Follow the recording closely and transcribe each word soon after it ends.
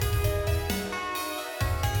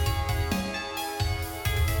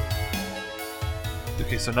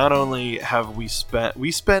Okay, so not only have we spent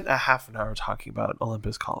a half an hour talking about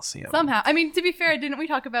Olympus Coliseum. Somehow. I mean, to be fair, didn't we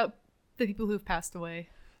talk about the people who've passed away?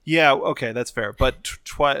 Yeah, okay, that's fair. But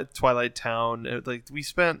Twilight Town, like we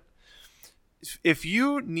spent. If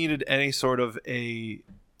you needed any sort of a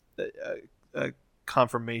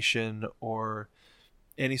confirmation or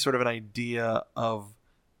any sort of an idea of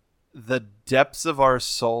the depths of our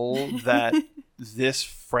soul that this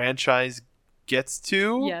franchise gets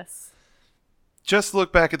to, Yes. Just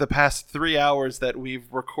look back at the past 3 hours that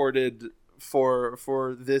we've recorded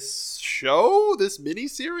for this show, this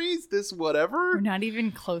miniseries, this whatever. We're not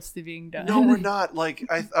even close to being done. No, we're not. Like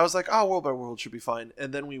I was like, oh, World by World should be fine,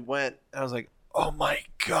 and then we went, and I was like, oh my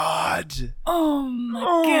god. Oh my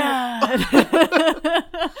god.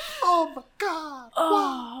 Oh my god.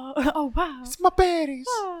 Oh, wow. oh wow. It's my berries.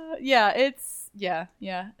 Yeah, it's yeah.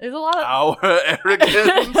 There's a lot of our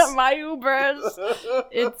arrogance. my Ubers.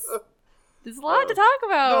 There's a lot to talk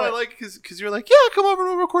about. No, I like because you're like, yeah, come over and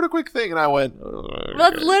we'll record a quick thing, and I went.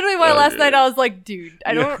 That's literally why last night I was like, dude,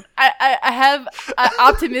 I have an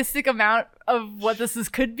optimistic amount of what this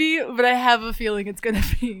could be, but I have a feeling it's gonna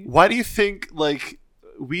be. Why do you think like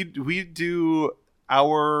we do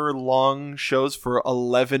hour-long shows for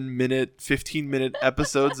 11-minute, 15-minute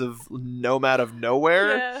episodes of Nomad of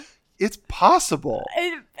Nowhere? Yeah. It's possible.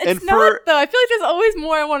 It's not, though. I feel like there's always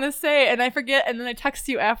more I want to say, and I forget, and then I text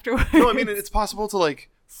you afterwards. No, I mean, it's possible to, like,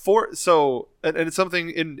 and it's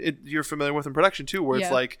something you're familiar with in production, too, where it's,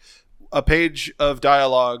 like, a page of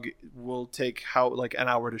dialogue will take, an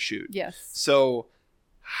hour to shoot. Yes. So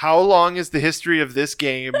how long is the history of this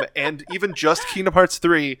game, and even just Kingdom Hearts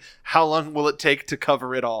 3, how long will it take to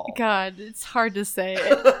cover it all? God, it's hard to say.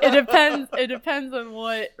 It depends. It depends on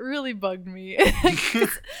what really bugged me.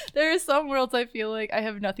 There are some worlds I feel like I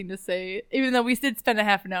have nothing to say, even though we did spend a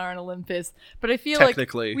half an hour on Olympus. But I feel like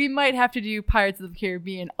we might have to do Pirates of the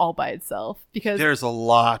Caribbean all by itself, because there's a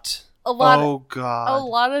lot. Oh god, a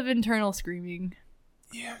lot of internal screaming.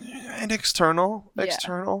 Yeah, and external. But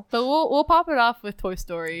we'll pop it off with Toy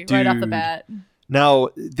Story right off the bat. Now,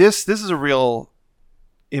 this is a real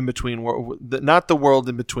in between world, not the world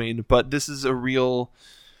in between, but this is a real.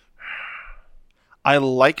 I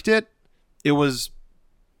liked it.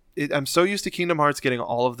 I'm so used to Kingdom Hearts getting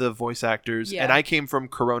all of the voice actors, and I came from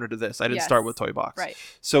Corona to this. I didn't start with Toy Box, right?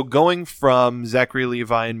 So going from Zachary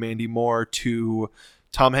Levi and Mandy Moore to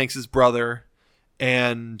Tom Hanks's brother.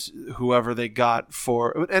 And whoever they got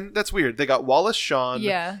and that's weird. They got Wallace Shawn.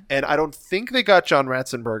 Yeah. And I don't think they got John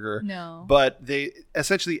Ratzenberger. No. But they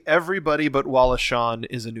essentially everybody but Wallace Shawn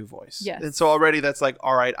is a new voice. Yes. And so already that's like,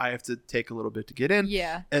 all right, I have to take a little bit to get in.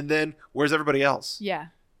 Yeah. And then where's everybody else? Yeah.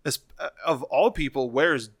 Of all people,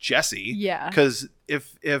 where's Jessie? Yeah. Because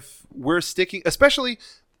if we're sticking, especially.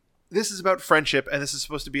 This is about friendship, and this is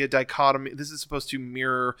supposed to be a dichotomy. This is supposed to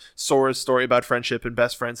mirror Sora's story about friendship and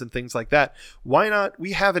best friends and things like that. Why not?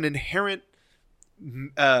 We have an inherent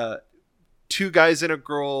two guys and a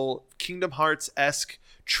girl Kingdom Hearts-esque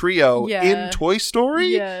trio in Toy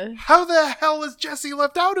Story. Yeah. How the hell is Jessie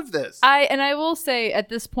left out of this? I will say at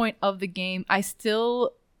this point of the game, I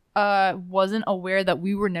still wasn't aware that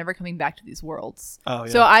we were never coming back to these worlds. Oh,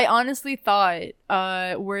 yeah. So I honestly thought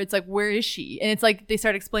where it's like, where is she? And it's like they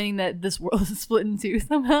start explaining that this world is split in two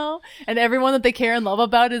somehow, and everyone that they care and love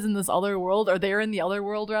about is in this other world, or they're in the other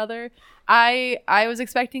world rather. I was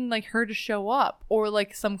expecting like her to show up or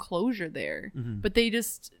like some closure there, but they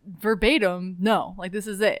just verbatim, no, like this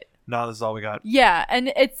is it. No, this is all we got. Yeah,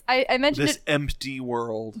 and it's I mentioned this empty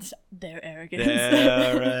world. Their arrogance.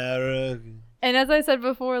 And as I said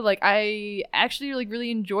before, like I actually like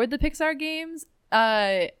really enjoyed the Pixar games.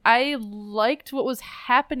 I liked what was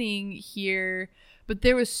happening here, but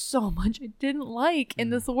there was so much I didn't like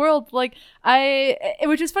in this world. Like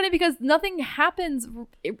which is funny because nothing happens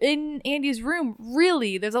in Andy's room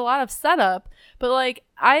really. There's a lot of setup, but like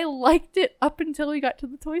I liked it up until we got to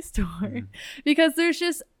the toy store because there's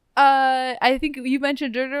just I think you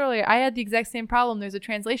mentioned it earlier. I had the exact same problem. There's a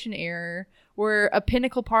translation error where a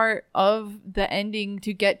pinnacle part of the ending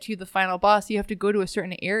to get to the final boss, you have to go to a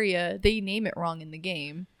certain area. They name it wrong in the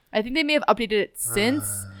game. I think they may have updated it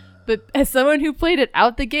since, but as someone who played it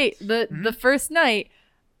out the gate, the first night,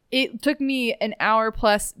 it took me an hour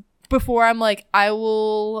plus before I'm like,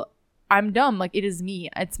 I'm dumb. Like, it is me.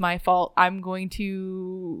 It's my fault. I'm going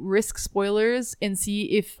to risk spoilers and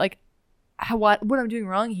see if like what I'm doing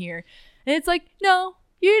wrong here. And it's like, no,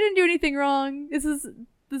 you didn't do anything wrong. This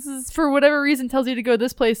is for whatever reason tells you to go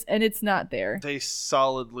this place and it's not there. They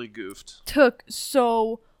solidly goofed. Took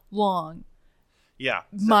so long. Yeah.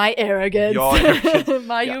 My arrogance. Your arrogance.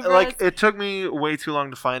 My Yeah, hubris. like, it took me way too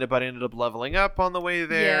long to find it, but I ended up leveling up on the way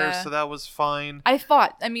there, Yeah. so that was fine. I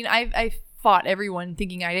fought everyone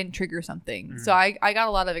thinking I didn't trigger something. So I got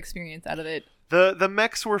a lot of experience out of it. The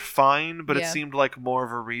mechs were fine, but it Yeah. seemed like more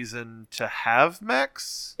of a reason to have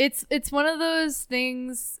mechs. It's one of those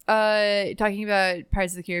things, talking about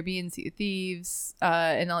Pirates of the Caribbean, Sea of Thieves,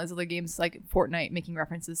 and all these other games like Fortnite, making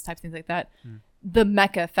references, type things like that. The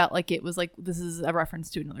mecha felt like it was like, this is a reference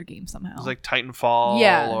to another game somehow. It was like Titanfall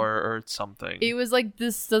Yeah. or something. It was like,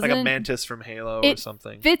 this doesn't... Like a Mantis from Halo or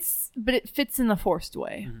something. But it fits in a forced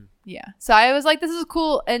way. Mhm. Yeah. So I was like, this is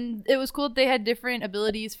cool. And it was cool that they had different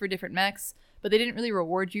abilities for different mechs, but they didn't really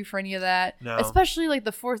reward you for any of that. No. Especially like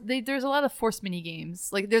the force. There's a lot of forced mini games.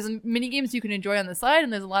 Like there's mini games you can enjoy on the side,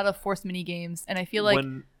 and there's a lot of forced mini games. And I feel like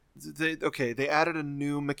when they added a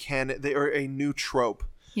new mechanic, or a new trope.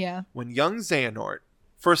 yeah, When young Xehanort,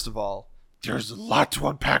 first of all, there's a lot to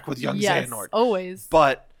unpack with young yes, Xehanort. always.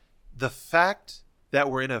 But the fact that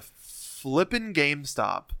we're in a flippin'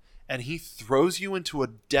 GameStop and he throws you into a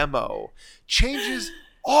demo changes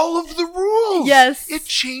all of the rules. Yes. It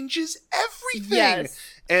changes everything. Yes.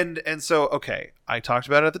 And so, okay, I talked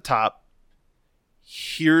about it at the top.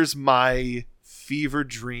 Here's my fever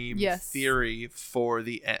dream Yes. theory for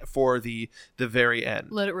the very end.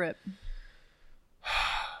 Let it rip.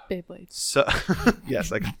 Beyblades. So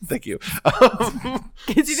yes, thank you.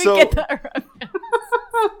 Because you didn't get that reference.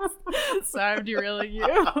 Sorry, I'm derailing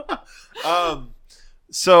you.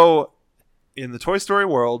 So in the Toy Story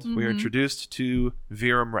world, we are Mhm. introduced to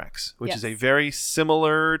Verum Rex, which is a Yes. very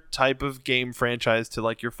similar type of game franchise to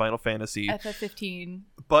like your Final Fantasy, FF15.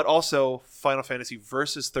 but also Final Fantasy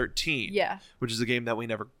Versus 13, Yeah. which is a game that we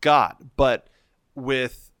never got. But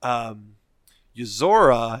with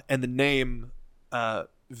Yuzora and the name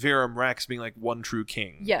Verum Rex being like one true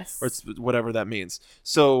king. Yes. Or it's whatever that means.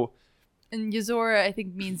 So And Yuzora, I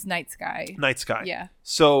think, means night sky. Night Sky. Yeah.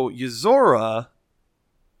 So Yuzora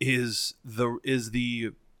is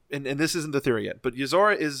the and this isn't the theory yet, but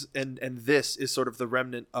Yuzora is and this is sort of the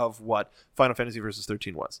remnant of what Final Fantasy Versus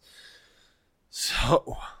 13 was.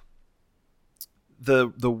 So the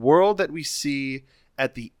world that we see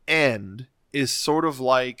at the end is sort of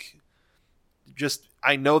like, just,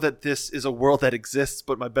 I know that this is a world that exists,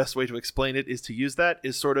 but my best way to explain it is to use that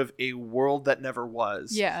is sort of a world that never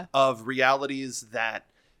was. Yeah. Of realities that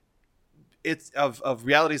of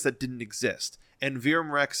realities that didn't exist. And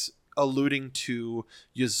Verum Rex alluding to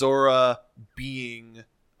Yuzora being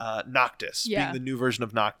Noctis, Yeah. being the new version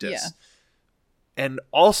of Noctis. Yeah. And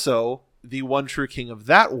also the one true king of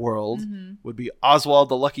that world Mhm. would be Oswald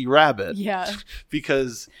the Lucky Rabbit. Yeah.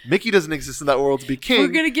 Because Mickey doesn't exist in that world to be king. We're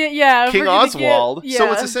gonna get King Oswald. Yeah.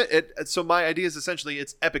 So so my idea is essentially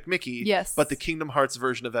it's Epic Mickey, Yes. but the Kingdom Hearts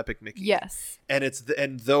version of Epic Mickey. Yes.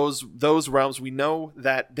 And those realms, we know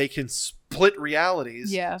that they can split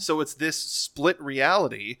realities. Yeah. So it's this split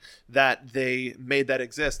reality that they made that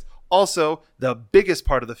exist. Also, the biggest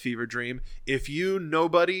part of the fever dream, if you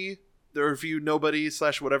nobody /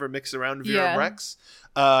 whatever mix around Verum Yeah. Rex,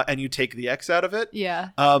 and you take the X out of it, Yeah.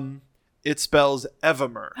 it spells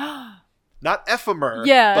Evamer. Not ephemer,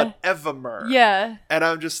 Yeah. but Evamer. Yeah. And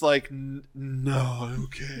I'm just like, no,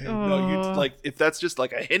 okay. No, you Oh. like, if that's just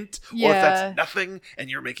like a hint, or if Yeah. that's nothing, and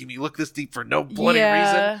you're making me look this deep for no bloody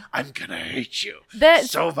Yeah. reason, I'm gonna hate you That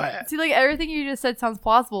so bad. See, like everything you just said sounds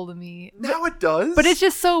plausible to me. Now it does. But it's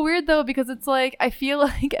just so weird though, because it's like I feel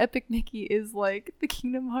like Epic Mickey is like the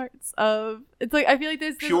Kingdom Hearts of. It's like I feel like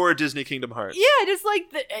there's pure Disney Kingdom Hearts. Yeah, just like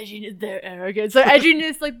the edginess, their arrogance, their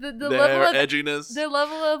edginess, like the Their level of edginess. the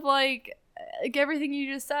level of like everything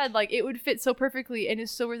you just said, like it would fit so perfectly, and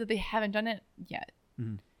it's so weird that they haven't done it yet.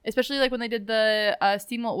 Mhm. Especially like when they did the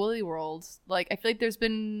Steamboat Willie World. Like I feel like there's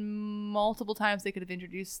been multiple times they could have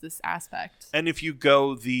introduced this aspect. And if you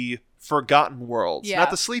go the Forgotten Worlds, Yeah. not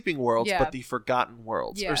the Sleeping Worlds, Yeah. but the Forgotten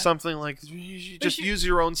Worlds, Yeah. or something like, you just you- use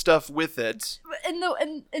your own stuff with it.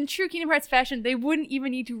 In true Kingdom Hearts fashion, they wouldn't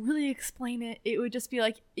even need to really explain it. It would just be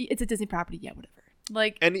like, it's a Disney property, yeah, whatever.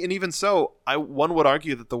 Like, And even so, one would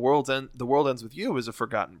argue that the world ends with you is a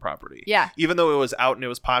forgotten property. Yeah. Even though it was out and it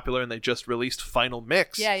was popular and they just released Final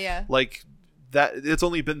Mix. yeah. Like that, it's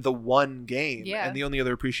only been the one game, Yeah. and the only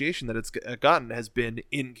other appreciation that it's gotten has been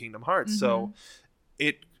in Kingdom Hearts. So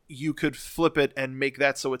you could flip it and make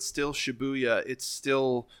that so it's still Shibuya.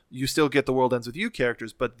 You still get the World Ends With You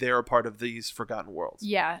characters, but they're a part of these Forgotten Worlds.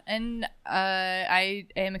 Yeah, and I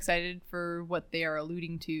am excited for what they are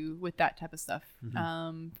alluding to with that type of stuff.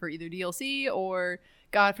 For either DLC or,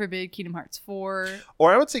 God forbid, Kingdom Hearts 4.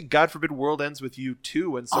 Or I would say, God forbid, World Ends With You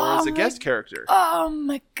 2, and Sora is a guest character. Oh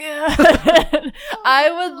my god.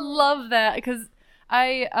 I would love that, because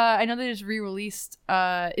I know they just re-released.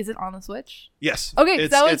 Is it on the Switch? Yes. Okay,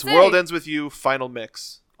 it's World Ends With You Final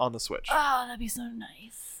Mix on the Switch. Oh, that'd be so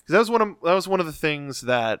nice. That was one of the things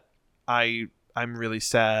that I'm really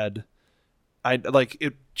sad.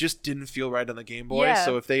 It just didn't feel right on the Game Boy. Yeah.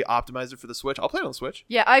 So if they optimized it for the Switch, I'll play it on the Switch.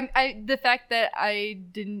 Yeah, I the fact that I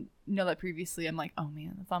didn't know that previously, I'm like, oh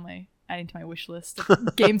man, that's on adding to my wish list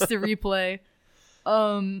of games to replay.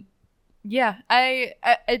 Yeah, I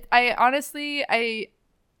honestly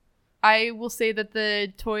I will say that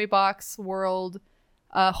the Toy Box world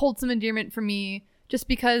holds some endearment for me, just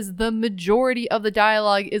because the majority of the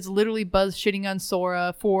dialogue is literally Buzz shitting on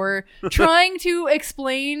Sora for trying to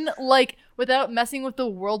explain, like, without messing with the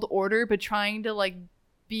world order, but trying to, like,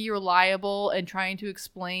 be reliable and trying to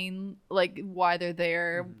explain, like, why they're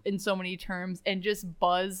there in so many terms, and just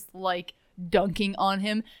Buzz, like, dunking on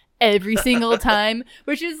him every single time,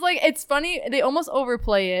 which is, like, it's funny. They almost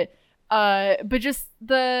overplay it, but just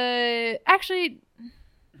actually...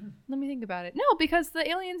 Let me think about it. No, because the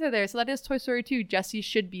aliens are there, so that is Toy Story 2. Jessie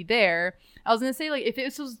should be there. I was gonna say, like, if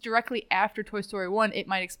this was directly after Toy Story 1, it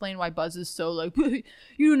might explain why Buzz is so like, you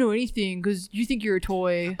don't know anything because you think you're a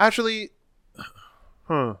toy. Actually,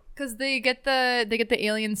 Because they get the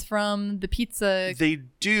aliens from the pizza. They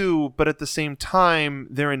do, but at the same time,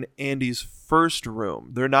 they're in Andy's first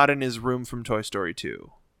room. They're not in his room from Toy Story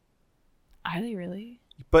 2. Are they really?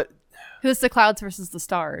 But because it's the clouds versus the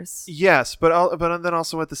stars. Yes, but then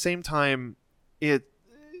also at the same time,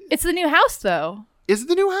 it's the new house though. Is it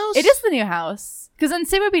the new house? It is the new house, because then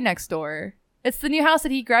Sid would be next door. It's the new house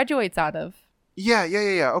that he graduates out of. Yeah.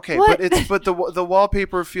 Okay, what? but the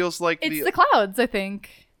wallpaper feels like it's the clouds, I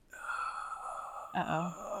think.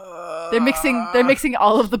 They're mixing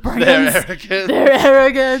all of the brands. They're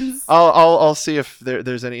arrogance. I'll see if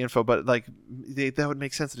there's any info, but like that would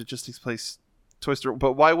make sense that it just takes place Toy Story.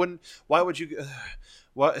 But why would you?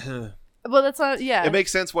 What? Well, that's not. Yeah, it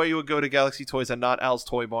makes sense why you would go to Galaxy Toys and not Al's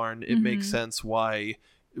Toy Barn. It makes sense why.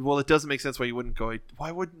 Well, it doesn't make sense why you wouldn't go.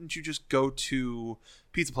 Why wouldn't you just go to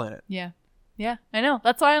Pizza Planet? Yeah, I know.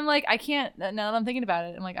 That's why I'm like, I can't. Now that I'm thinking about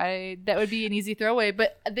it, I'm like, that would be an easy throwaway.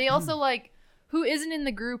 But they also like, who isn't in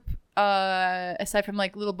the group aside from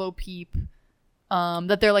like Little Bo Peep,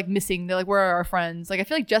 that they're like missing. They're like, where are our friends? Like, I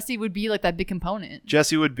feel like Jessie would be like that big component.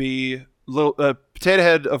 Jessie would be little Potato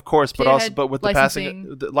Head, of course, but with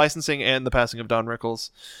the licensing and the passing of Don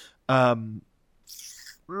Rickles.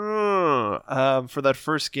 For that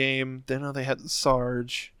first game, they had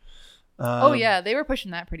Sarge. They were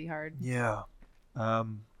pushing that pretty hard. Yeah.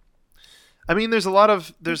 I mean, there's a lot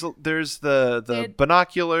of there's the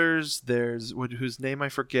binoculars. There's whose name I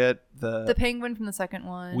forget. The penguin from the second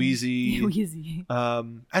one. Wheezy. Wheezy.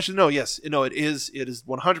 Actually, no. Yes, no. It is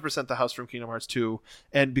 100% the house from Kingdom Hearts 2,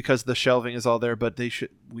 and because the shelving is all there, but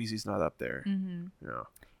Wheezy's not up there. Mm-hmm. Yeah.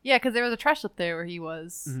 Yeah, because there was a trash up there where he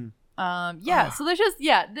was. Mm-hmm. So there's just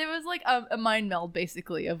there was like a mind meld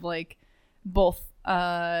basically of like both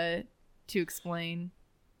to explain.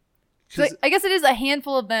 So I guess it is a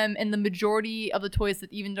handful of them, and the majority of the toys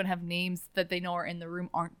that even don't have names that they know are in the room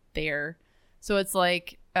aren't there. So it's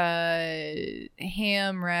like Ham,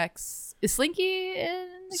 Rex. Is Slinky in?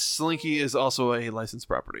 Slinky is also a licensed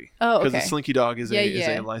property. Oh, okay. Because the Slinky Dog is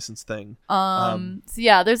a licensed thing. So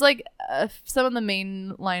yeah, there's like some of the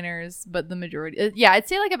main liners, but the majority. I'd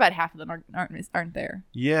say like about half of them aren't there.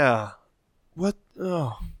 Yeah. What?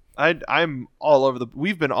 Oh. I'm all over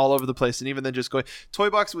we've been all over the place, and even then just going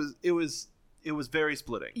Toy Box was very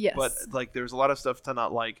splitting. Yes. But like there was a lot of stuff to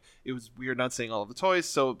not like. It was weird not seeing all of the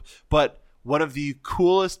toys. But one of the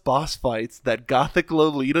coolest boss fights, that Gothic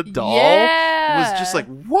Lolita doll, was just like,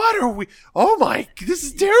 what are we? Oh my, this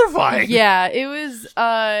is terrifying. Yeah, it was.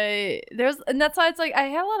 And that's why it's like I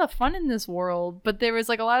had a lot of fun in this world, but there was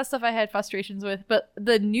like a lot of stuff I had frustrations with. But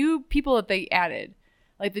the new people that they added,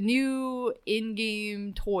 like the new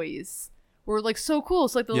in-game toys, were like so cool.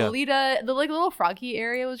 So like the Lolita, the like little froggy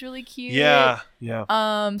area was really cute. Yeah. They had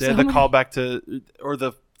the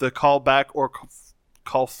callback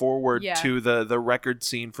call forward to the record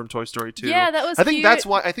scene from Toy Story 2. Yeah, that was I think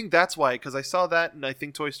cute. that's why because I saw that and I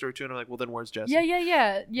think Toy Story 2 and I'm like, well then where's Jessie?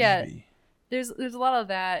 Yeah. Maybe. There's a lot of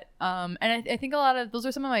that. And I think a lot of those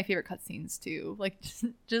are some of my favorite cutscenes too. Like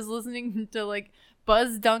just listening to like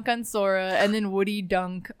Buzz dunk on Sora and then Woody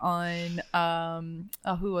dunk on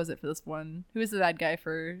who was it for this one? Who is the bad guy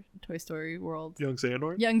for Toy Story World? Young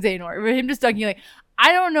Xehanort. But him just dunking like,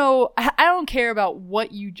 I don't know. I don't care about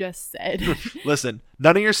what you just said. Listen,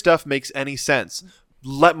 none of your stuff makes any sense.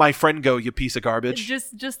 Let my friend go, you piece of garbage.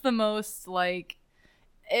 Just the most like.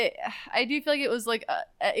 I do feel like it was like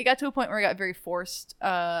it got to a point where it got very forced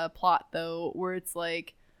plot though, where it's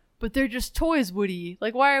like but they're just toys, Woody.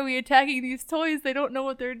 Like, why are we attacking these toys? They don't know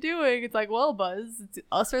what they're doing. It's like, well, Buzz, it's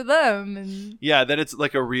us or them. And yeah, then it's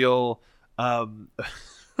like a real oh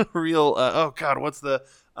god, what's the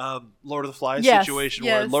Lord of the Flies situation,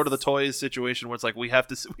 where Lord of the Toys situation, where it's like we have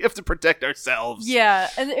to protect ourselves. Yeah,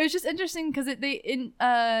 and it was just interesting because they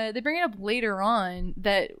bring it up later on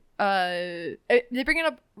that they bring it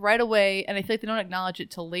up right away, and I feel like they don't acknowledge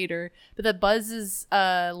it till later. But that Buzz's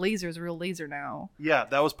laser is a real laser now. Yeah,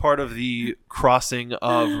 that was part of the crossing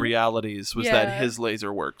of realities. Was that his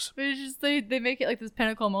laser works? But it's just they make it like this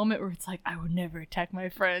pinnacle moment where it's like, I would never attack my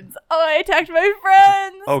friends. Oh, I attacked my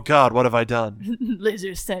friends. Oh God, what have I done?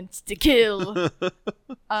 Laser sent to kill.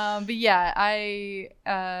 But yeah,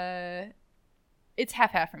 it's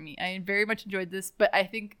half for me. I very much enjoyed this, but I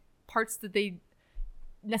think parts that they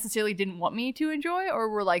necessarily didn't want me to enjoy or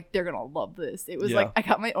were like, they're gonna love this. It was like, I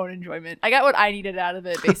got my own enjoyment. I got what I needed out of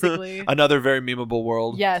it, basically. Another very memeable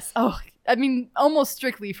world. Yes. Oh, I mean, almost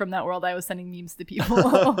strictly from that world, I was sending memes to people.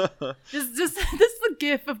 just this the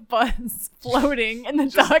gif of Buzz floating in the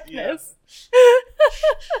darkness.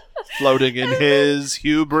 Floating in his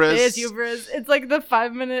hubris. It's like the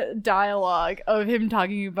 5-minute dialogue of him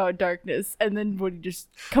talking about darkness, and then Woody just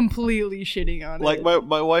completely shitting on like, it. Like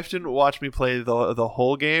my wife didn't watch me play the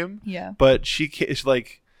whole game. Yeah. But she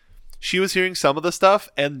was hearing some of the stuff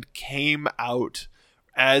and came out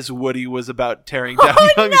as Woody was about tearing down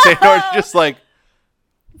young Xehanort, just like,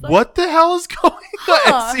 what the hell is going on?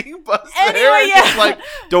 And seeing Buzz there, just like,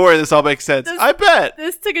 don't worry, this all makes sense. I bet.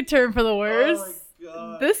 This took a turn for the worse. Oh my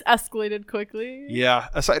God. This escalated quickly. Yeah.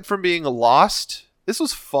 Aside from being lost, this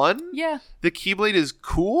was fun. Yeah. The Keyblade is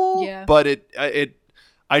cool. Yeah. But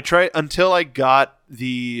I tried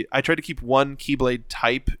to keep one Keyblade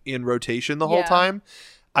type in rotation the whole time.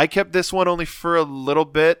 I kept this one only for a little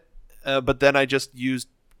bit. But then I just used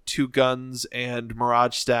 2 guns and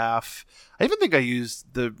Mirage Staff. I even think I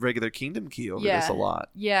used the regular Kingdom Key over this a lot.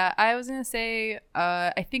 Yeah, I was going to say,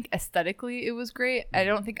 I think aesthetically it was great. I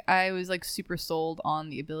don't think I was like super sold on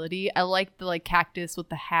the ability. I liked the like cactus with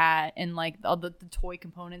the hat and like all the toy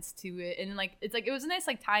components to it. And like, it was a nice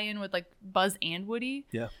like tie-in with like Buzz and Woody.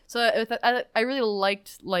 Yeah. So I really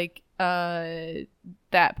liked like that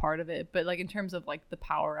part of it, but like in terms of like the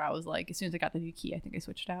power, I was like, as soon as I got the new key, I think I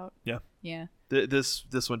switched out. Yeah.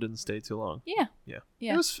 This one didn't stay too long. Yeah.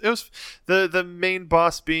 It was the main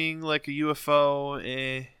boss being like a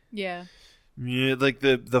UFO. Yeah, like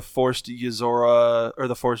the forced Yozora or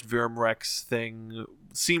the forced Virum Rex thing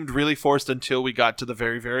seemed really forced until we got to the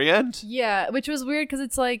very, very end. Yeah, which was weird because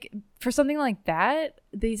it's like, for something like that,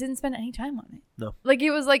 they didn't spend any time on it. No. Like,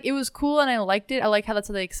 it was cool and I liked it. I like how that's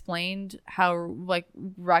how they explained how, like,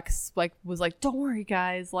 Rex, like, was like, don't worry,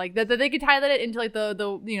 guys. Like, that they could tie that into, like,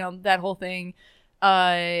 the that whole thing.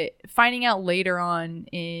 Finding out later on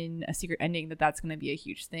in a secret ending that that's going to be a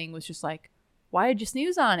huge thing was just like, why did you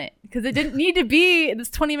snooze on it? Because it didn't need to be this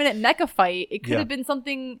 20-minute mecha fight. It could have been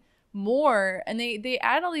something more, and they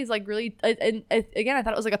add all these like really and again, I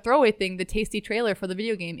thought it was like a throwaway thing, the tasty trailer for the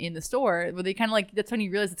video game in the store, where they kind of like, that's when you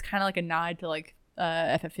realize it's kind of like a nod to like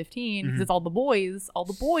FF15 because it's all the boys,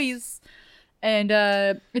 and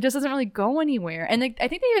it just doesn't really go anywhere. And I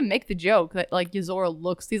think they even make the joke that like Yozora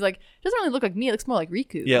he's like, doesn't really look like me, it looks more like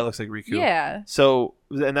Riku. Yeah, it looks like Riku. Yeah. So,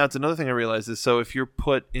 and that's another thing I realized is, so if you're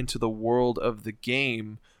put into the world of the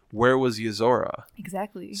game, where was Yozora?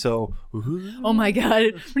 Exactly. So, oh my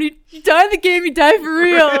God, when you die in the game, you die for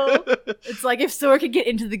real. It's like, if Sora could get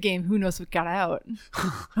into the game, who knows what got out?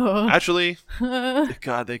 Actually,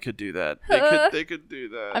 God, they could do that. They could do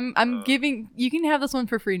that. I'm giving, you can have this one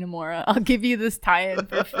for free, Nomura. I'll give you this tie-in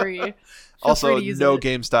for free. Also, no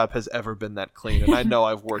GameStop has ever been that clean, and I know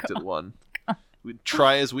I've worked at one. We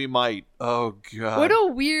try as we might. Oh God! What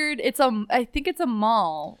a weird! I think it's a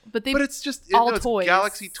mall, but it's just all it's toys.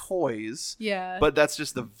 Galaxy Toys. Yeah. But that's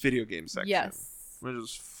just the video game section. Yes. Which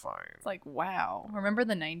is fine. It's like, wow. Remember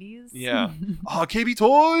the 90s? Yeah. Oh, KB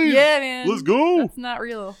Toys. Yeah, man. Let's go. That's not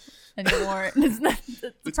real anymore. It's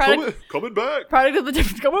coming back. Product of the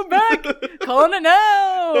difference. Coming back. Calling it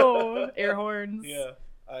now. Air horns. Yeah.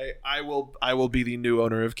 I will be the new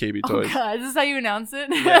owner of KB Toys. Oh God, is this how you announce it?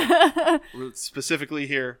 Yeah. Specifically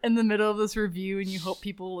here. In the middle of this review, and you hope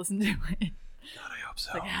people listen to it. God, I hope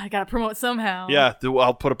so. Like, I gotta promote somehow. Yeah,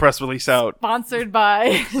 I'll put a press release out. Sponsored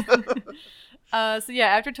by. So yeah,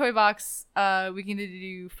 after Toy Box, we can either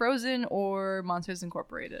do Frozen or Monsters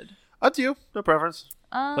Incorporated. Up to you. No preference.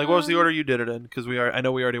 Like, what was the order you did it in? Because I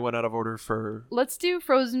know we already went out of order for... Let's do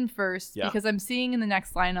Frozen first, because I'm seeing in the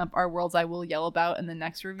next lineup are worlds I will yell about in the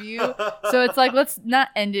next review. So it's like, let's not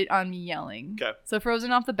end it on me yelling. Okay. So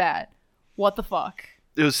Frozen off the bat. What the fuck?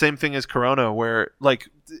 It was the same thing as Corona, where like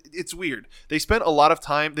it's weird. They spent a lot of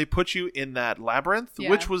time. They put you in that labyrinth,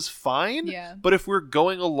 which was fine. Yeah. But if we're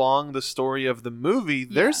going along the story of the movie,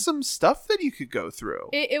 there's some stuff that you could go through.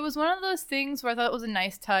 It was one of those things where I thought it was a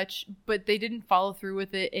nice touch, but they didn't follow through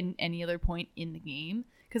with it in any other point in the game.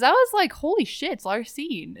 Because I was like, holy shit, it's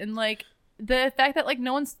Larcene. And like the fact that like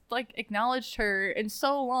no one's like acknowledged her in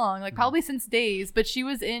so long, like probably since Days, but she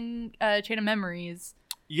was in Chain of Memories.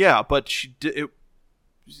 Yeah, but she did.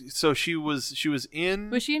 So she was in.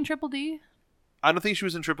 Was she in Triple D? I don't think she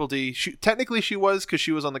was in Triple D. Technically she was, because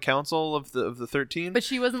she was on the council of the 13. But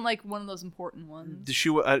she wasn't like one of those important ones. She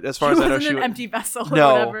as far as I know, she wasn't an empty vessel. No.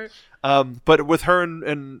 Or whatever. But with her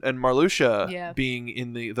and Marluxia being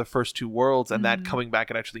in the first two worlds, and that coming back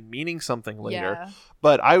and actually meaning something later. Yeah.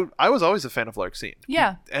 But I was always a fan of Larcene.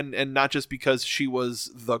 Yeah. And not just because she was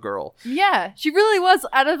the girl. Yeah. She really was.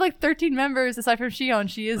 Out of like 13 members, aside from Xion,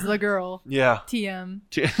 she is the girl. Yeah. TM.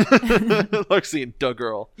 Larcene, the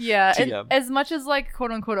girl. Yeah. TM. As much as like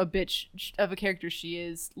quote unquote a bitch of a character she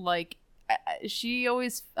is, like she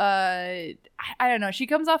always I don't know, she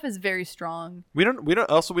comes off as very strong. We don't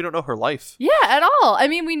know her life. Yeah, at all. I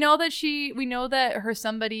mean, we know that her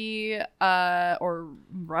somebody or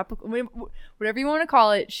whatever you want to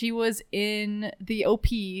call it, she was in the OP.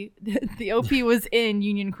 The OP was in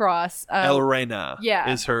Union Cross. Elrena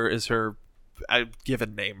is her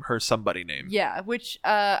given name, her somebody name. Yeah, which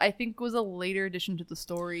I think was a later addition to the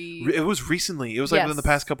story. It was recently. It was like within the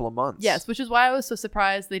past couple of months. Yes, which is why I was so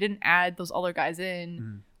surprised they didn't add those other guys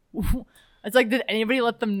in. It's like, did anybody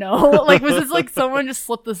let them know? Like, was this like someone just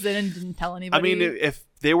slipped this in and didn't tell anybody? I mean, if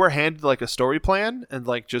they were handed like a story plan and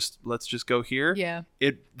like let's just go here. Yeah.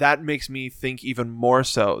 That makes me think even more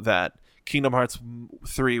so that Kingdom Hearts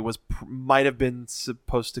 3 might have been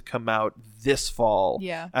supposed to come out this fall,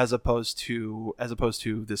 as opposed to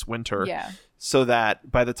this winter, so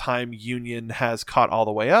that by the time Union has caught all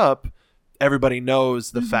the way up, everybody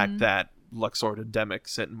knows the fact that Luxord and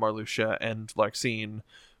Demyx and Marluxia and Larcene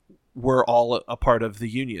were all a part of the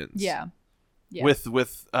unions. Yeah. With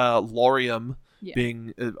Lauriam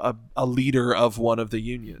being a leader of one of the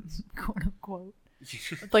unions, quote unquote.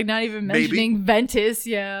 It's like not even mentioning Ventus.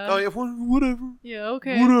 Yeah. Oh yeah. Whatever. Yeah.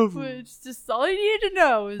 Okay. Whatever. It's just all I needed to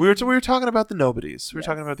know. We were talking about the nobodies. We were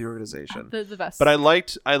talking about the organization. The best. But I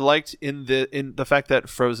liked in the fact that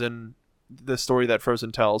Frozen, the story that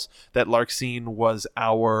Frozen tells, that Larcene was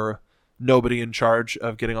our nobody in charge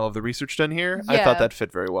of getting all of the research done here. I thought that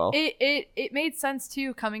fit very well. It made sense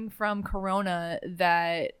too, coming from Corona,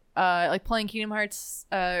 that like playing Kingdom Hearts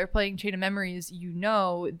or playing Chain of Memories, you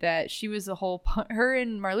know that she was her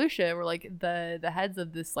and Marluxia were like the heads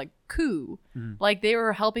of this like coup. Like they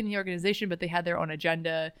were helping the organization, but they had their own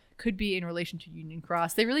agenda. Could be in relation to Union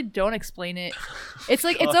Cross. They really don't explain it. It's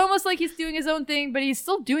like it's almost like he's doing his own thing, but he's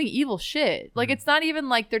still doing evil shit. Like it's not even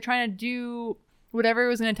like they're trying to do whatever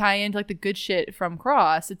was going to tie into like the good shit from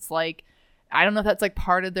Cross. It's like, I don't know if that's like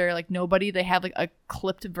part of their like nobody. They have like a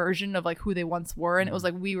clipped version of like who they once were, and it was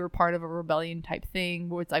like we were part of a rebellion type thing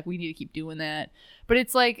where it's like we need to keep doing that. But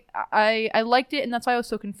it's like I liked it, and that's why I was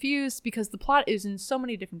so confused, because the plot is in so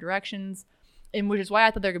many different directions, and which is why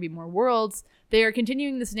I thought there could be more worlds. They are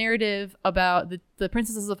continuing this narrative about the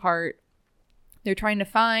Princesses of Heart. They're trying to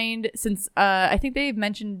find, since I think they've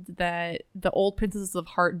mentioned that the old Princesses of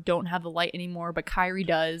Heart don't have the light anymore, but Kairi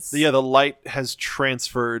does. Yeah, the light has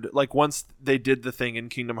transferred. Like once they did the thing in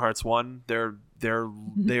Kingdom Hearts 1, they're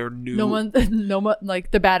new. No one, like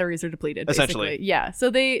the batteries are depleted. Essentially, basically. Yeah. So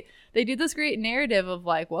they do this great narrative of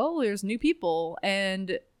like, well, there's new people,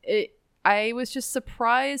 and I was just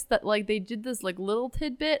surprised that like they did this like little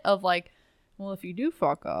tidbit of like, well, if you do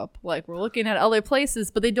fuck up, like we're looking at other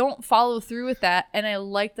places, but they don't follow through with that. And I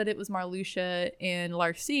like that it was Marluxia and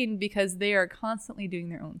Larcene, because they are constantly doing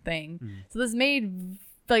their own thing. So this made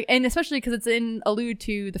like, and especially because it's in allude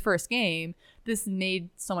to the first game, this made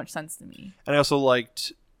so much sense to me. And I also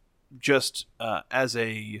liked just as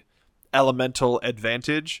a elemental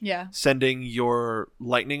advantage, sending your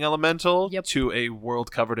lightning elemental to a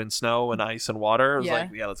world covered in snow and ice and water. I was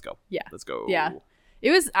like, let's go. Yeah, let's go. Yeah. It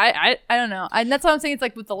was, I don't know. And that's what I'm saying. It's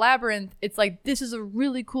like with the Labyrinth, it's like, this is a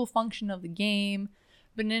really cool function of the game.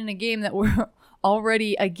 But in a game that we're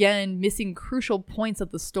already, again, missing crucial points of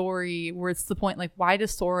the story, where it's the point, like, why does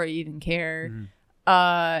Sora even care?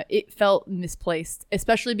 It felt misplaced,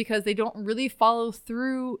 especially because they don't really follow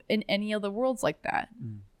through in any other worlds like that.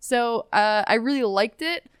 So I really liked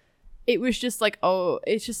it. It was just like, oh,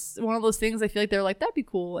 it's just one of those things I feel like they're like, that'd be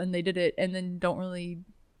cool. And they did it, and then don't really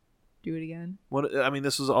do it again.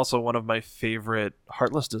 This was also one of my favorite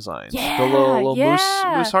Heartless designs. Yeah, the little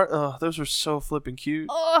yeah. moose heart. Oh, those were so flippin' cute.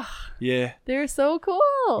 Oh, Yeah, they're so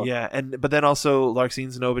cool. yeah, but then also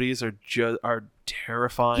Larxine's Nobodies are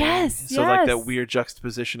terrifying. Yes, So like that yes. weird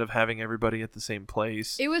juxtaposition of having everybody at the same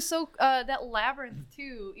place. It was so that labyrinth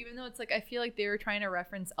too. Even though it's like I feel like they were trying to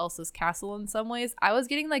reference Elsa's castle in some ways, I was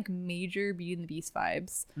getting like major Beauty and the Beast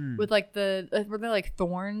vibes with like the were there like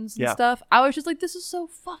thorns and Yeah. stuff. I was just like, this is so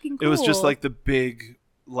fucking cool. It was just like the big,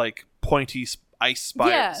 like pointy ice spire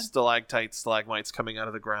Yeah. stalactites, stalagmites coming out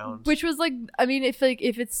of the ground. which was like, I mean, if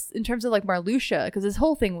it's in terms of like Marluxia, because this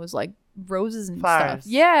whole thing was like roses and Flowers.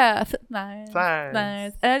 stuff. Yeah, nice, Flowers.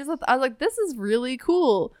 nice. And I was like, this is really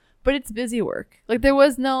cool. But it's busy work. Like there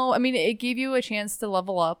was no, I mean, it gave you a chance to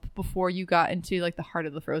level up before you got into like the heart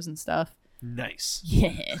of the Frozen stuff. Nice.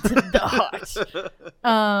 Yeah, to the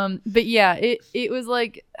heart. But yeah, it was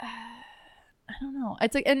like, I don't know.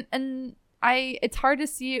 It's like, and it's hard to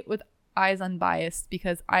see it with eyes unbiased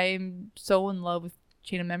because I'm so in love with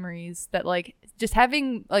Chain of Memories that like just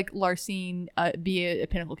having like Larcene be a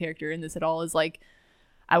pinnacle character in this at all is like,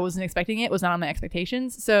 I wasn't expecting it. Was not on my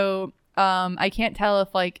expectations. So I can't tell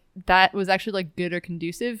if like that was actually like good or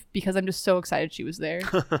conducive because I'm just so excited she was there.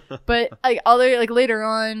 But like later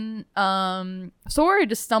on, Sora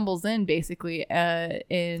just stumbles in basically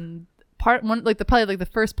in part one, like probably the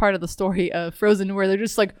first part of the story of Frozen where they're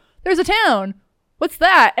just like, there's a town. What's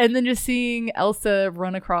that? And then just seeing Elsa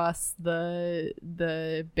run across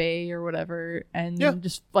the bay or whatever, and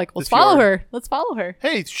just like, let's follow her. Let's follow her.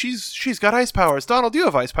 Hey, she's got ice powers. Donald, you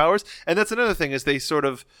have ice powers. And that's another thing is they sort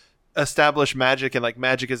of establish magic and like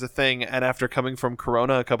magic is a thing. And after coming from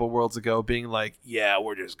Corona a couple worlds ago, being like, yeah,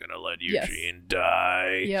 we're just gonna let Eugene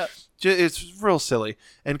die. Yep. It's real silly.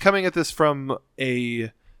 And coming at this from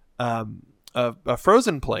a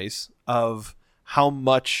Frozen place of how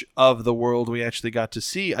much of the world we actually got to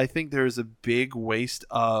see, I think there's a big waste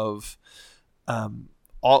of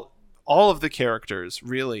all of the characters,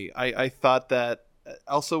 really. I thought that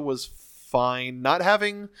Elsa was fine.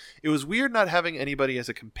 It was weird not having anybody as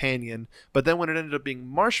a companion, but then when it ended up being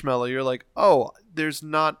Marshmallow, you're like, oh,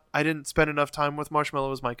 I didn't spend enough time with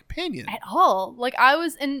Marshmallow as my companion. At all. Like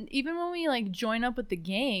and even when we like join up with the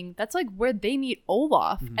gang, that's like where they meet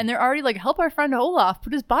Olaf. And they're already like, help our friend Olaf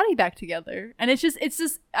put his body back together. And it's just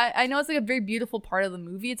I know it's like a very beautiful part of the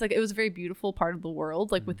movie. It's like it was a very beautiful part of the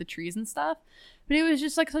world, like with the trees and stuff. But it was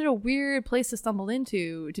just like such a weird place to stumble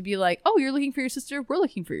into, to be like, oh, you're looking for your sister, we're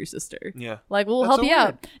looking for your sister. Yeah. Like we'll That's help so you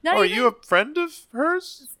out. weird. Are you a friend of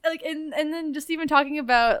hers? Like and then just even talking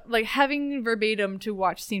about like having verbatim to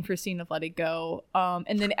watch scene for scene of Let It Go,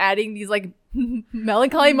 and then adding these like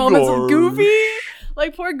melancholy moments with Goofy,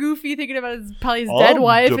 like poor Goofy thinking about his dead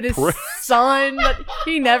wife and his son that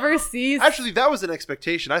he never sees. Actually, that was an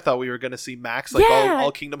expectation. I thought we were going to see Max like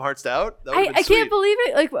all Kingdom Hearts out. I can't believe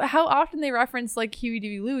it. Like how often they reference like Huey,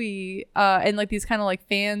 Dewey, Louie, and like these kind of like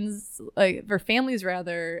fans, like or families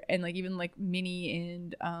rather, and like even like Minnie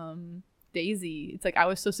and Daisy. It's like I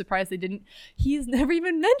was so surprised they didn't. He's never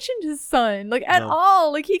even mentioned his son like at all.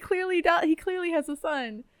 Like he clearly has a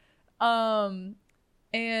son, and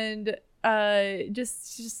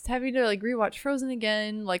just having to like rewatch Frozen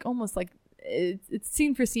again, like almost like it's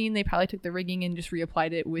scene for scene. They probably took the rigging and just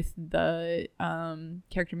reapplied it with the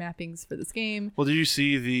character mappings for this game. Well, did you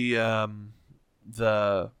see the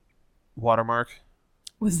watermark?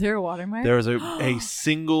 Was there a watermark? There was a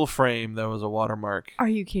single frame that was a watermark. Are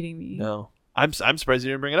you kidding me? No. I'm surprised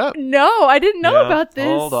you didn't bring it up. No, I didn't know about this.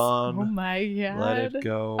 Hold on. Oh my god. Let It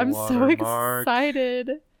Go. I'm so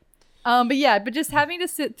excited. But just having to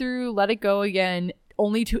sit through Let It Go again,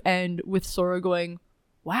 only to end with Sora going,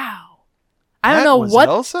 "Wow." I don't know what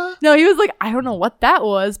Elsa? No, he was like, I don't know what that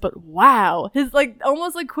was, but wow. His like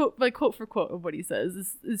almost like quote for quote of what he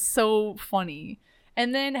says is so funny.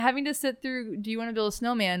 And then having to sit through Do You Want to Build a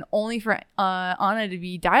Snowman only for Anna to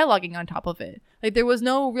be dialoguing on top of it. Like there was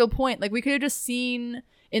no real point. Like we could have just seen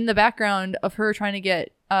in the background of her trying to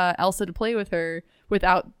get Elsa to play with her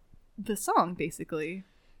without the song, basically.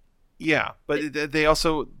 Yeah, but they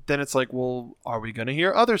also then it's like, well, are we gonna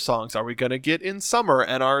hear other songs? Are we gonna get in summer?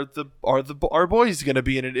 And are our boys gonna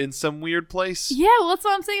be in it in some weird place? Yeah, well, that's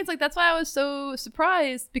what I'm saying. It's like that's why I was so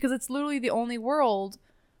surprised because it's literally the only world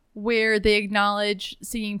where they acknowledge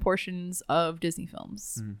singing portions of Disney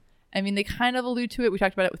films. I mean, they kind of allude to it. We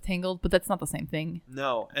talked about it with Tangled, but that's not the same thing.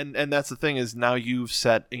 No, and that's the thing is now you've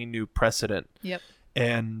set a new precedent. Yep.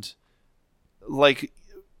 And like,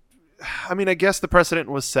 I mean, I guess the precedent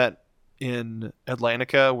was set in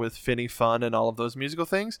Atlantica with Finny Fun and all of those musical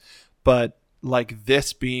things, but like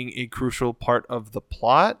this being a crucial part of the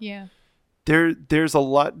plot, yeah, there's a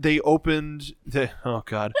lot. They opened oh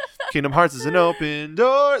god, Kingdom Hearts is an open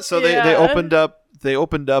door. So they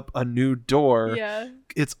opened up a new door. Yeah.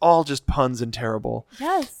 It's all just puns and terrible.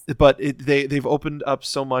 Yes. But they've opened up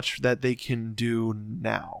so much that they can do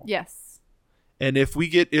now. Yes. And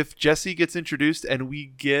if Jessie gets introduced and we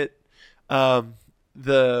get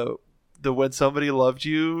the When Somebody Loved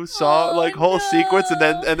You whole sequence,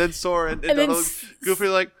 and then Sora and Donald Goofy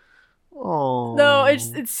like, oh no,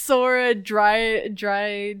 it's Sora dry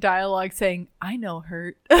dialogue saying, I know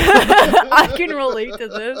hurt. I can relate to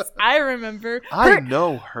this. I remember I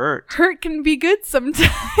know hurt can be good sometimes.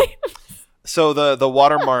 So the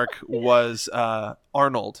watermark was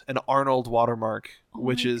Arnold, an Arnold watermark,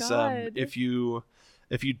 which is if you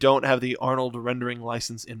don't have the Arnold rendering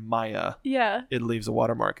license in Maya, it leaves a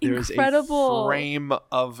watermark. Incredible. There is a frame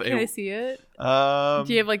of Can I see it? Do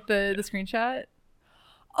you have like the screenshot?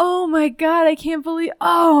 Oh my god, I can't believe.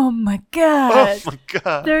 Oh my god. Oh my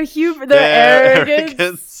god. Their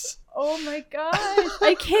arrogance. Oh my gosh.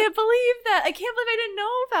 I can't believe that. I can't believe I didn't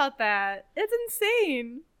know about that. It's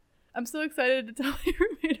insane. I'm so excited to tell my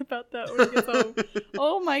roommate about that when he gets home.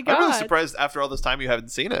 Oh my god! I'm really surprised after all this time you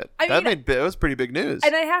haven't seen it. It was pretty big news.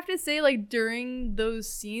 And I have to say, like, during those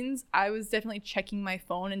scenes, I was definitely checking my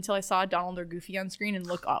phone until I saw Donald or Goofy on screen and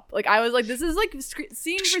look up. Like, I was like, this is like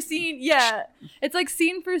scene for scene. Yeah, it's like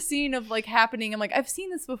scene for scene of like happening. I'm like, I've seen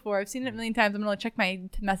this before. I've seen it a million times. I'm gonna check my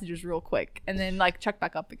messages real quick and then like check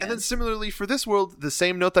back up again. And then similarly for this world, the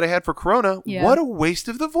same note that I had for Corona. Yeah. What a waste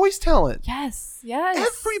of the voice talent. Yes.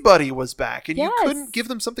 Everybody was back, and you couldn't give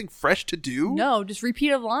them something fresh to do. No, just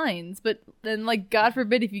repeat of lines. But then, like, God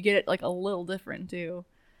forbid if you get it like a little different too.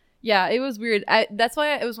 Yeah, it was weird. That's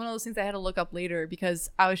why it was one of those things I had to look up later, because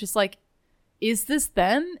I was just like, is this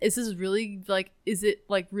them? Is this really like? Is it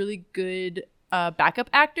like really good backup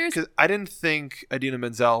actors? Because I didn't think Idina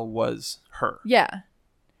Menzel was her. Yeah.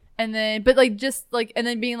 And then, but like, just like, and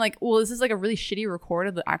then being like, well, this is like a really shitty record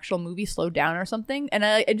of the actual movie slowed down or something. And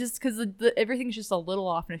I just, because everything's just a little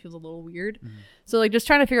off and it feels a little weird. Mm-hmm. So like, just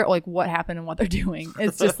trying to figure out like what happened and what they're doing.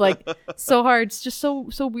 It's just like so hard. It's just so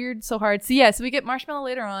weird, so hard. So yeah, so we get Marshmallow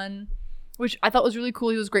later on, which I thought was really cool.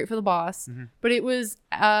 He was great for the boss, but it was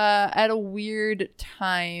at a weird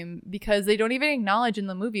time because they don't even acknowledge in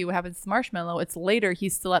the movie what happens to Marshmallow. It's later.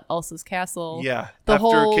 He's still at Elsa's castle. Yeah.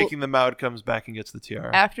 After kicking them out, comes back and gets the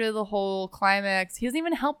tiara. After the whole climax, he doesn't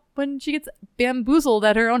even help when she gets bamboozled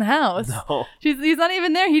at her own house. No. He's not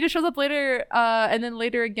even there. He just shows up later, and then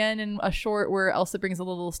later again in a short where Elsa brings a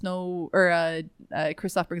little snow, or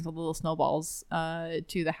Kristoff brings a little snowballs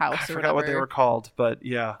to the house. I forgot what they were called, but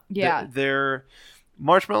yeah. Yeah. Their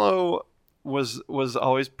Marshmallow was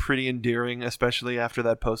always pretty endearing, especially after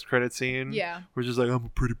that post-credit scene. Yeah. We're just like, I'm a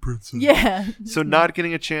pretty princess. Yeah. So not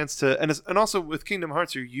getting a chance to, and also with Kingdom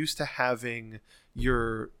Hearts, you're used to having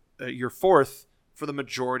your fourth for the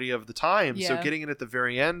majority of the time. Yeah. So getting it at the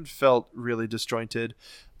very end felt really disjointed.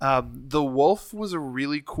 The wolf was a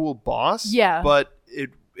really cool boss. Yeah. But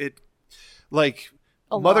it like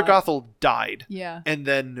Mother Gothel died. Yeah. And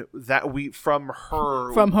then from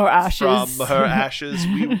her ashes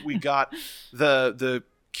we got the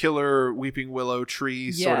killer Weeping Willow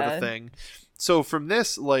tree sort of a thing. So from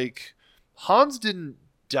this, like, Hans didn't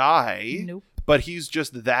die. Nope. But he's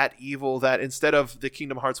just that evil that instead of the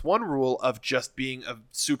Kingdom Hearts 1 rule of just being a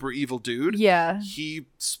super evil dude, he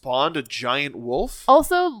spawned a giant wolf.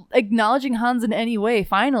 Also, acknowledging Hans in any way,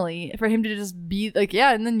 finally, for him to just be like,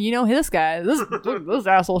 yeah, and then this guy, this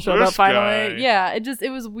asshole showed up finally. Guy. Yeah,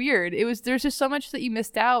 it was weird. There's just so much that you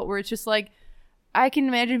missed out where it's just like, I can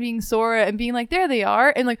imagine being Sora and being like, there they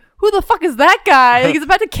are, and like, who the fuck is that guy? Like, he's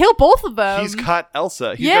about to kill both of them. He's caught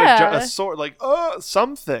Elsa. He's got a sword, like,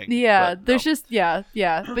 something. Yeah, but there's just, yeah.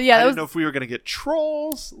 But yeah, I didn't know if we were gonna get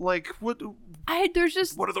trolls. Like, what?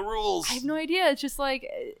 What are the rules? I have no idea. It's just like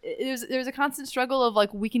there's a constant struggle of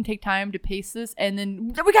like, we can take time to pace this, and then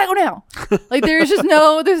we gotta go now. Like, there's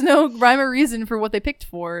no rhyme or reason for what they picked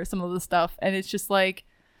for some of the stuff, and it's just like.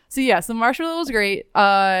 So Marshmallow was great.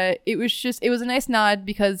 It was a nice nod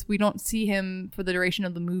because we don't see him for the duration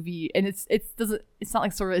of the movie, and it's not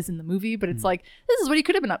like Sora is in the movie, but it's like, this is what he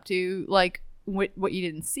could have been up to, like what you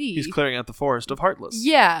didn't see. He's clearing out the forest of Heartless.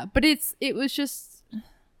 Yeah, but it was just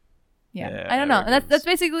I don't know. And that's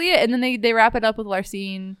basically it. And then they wrap it up with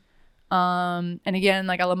Larcene. And again,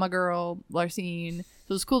 like, I love my girl Larcene.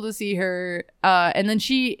 So it's cool to see her. And then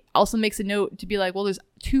she also makes a note to be like, well, there's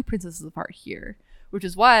 2 princesses apart here. Which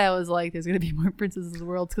is why I was like, there's going to be more Princesses of the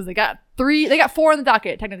World, because they got 4 on the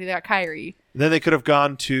docket. Technically, they got Kairi. Then they could have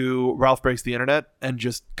gone to Ralph Breaks the Internet and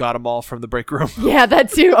just got them all from the break room. Yeah,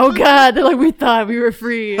 that too. Oh god, they're like, we thought we were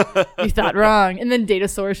free. You thought wrong. And then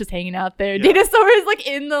Datasaurus just hanging out there. Yeah. Datasaurus like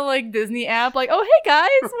in the like Disney app, like, oh hey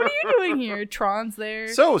guys, what are you doing here? Tron's there.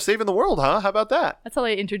 So saving the world, huh? How about that? That's how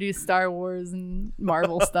they introduced Star Wars and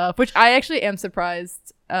Marvel stuff, which I actually am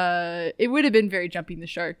surprised. It would have been very jumping the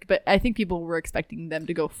shark, but I think people were expecting them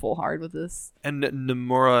to go full hard with this. And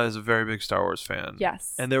Nomura is a very big Star Wars fan.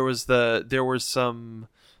 Yes. And there were some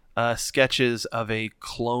sketches of a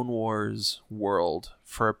Clone Wars world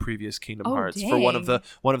for a previous Kingdom Hearts. Dang. For one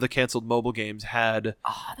of the canceled mobile games had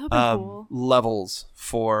that would be cool. levels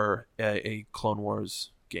for a Clone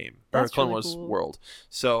Wars game. That's or Clone really Wars cool. world.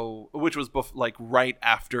 So, which was like right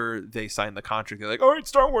after they signed the contract. They're like, all right,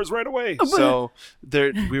 Star Wars right away. So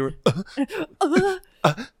we were.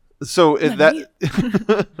 So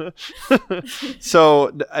that.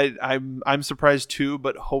 So I'm surprised too,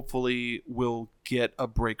 but hopefully we'll get a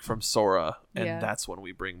break from Sora, and that's when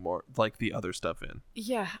we bring more like the other stuff in.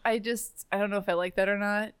 Yeah, I don't know if I like that or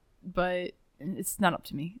not, but it's not up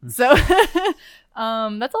to me. So that's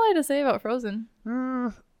all I had to say about Frozen.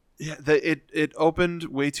 Yeah, it opened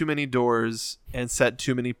way too many doors and set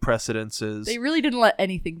too many precedences. They really didn't let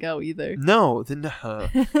anything go either. No,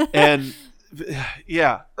 and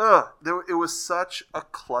yeah, it was such a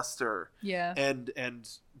cluster. Yeah, and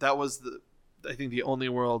that was I think the only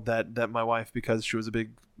world that my wife, because she was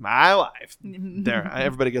my wife there,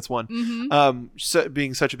 everybody gets one. Mm-hmm. So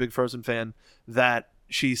being such a big Frozen fan that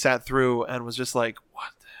she sat through and was just like,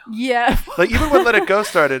 what the hell? Yeah. Like even when Let It Go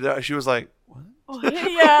started, she was like, what?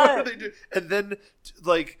 Yeah. What are they doing? And then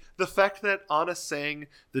like the fact that Anna sang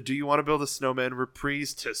the "Do You Want to Build a Snowman"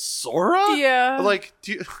 reprise to Sora? Yeah. Like,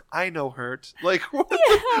 I know Hurt. Like, what,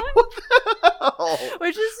 Yeah. what the hell?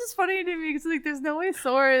 Which is just funny to me because like there's no way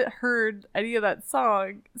Sora heard any of that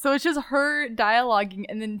song. So it's just her dialoguing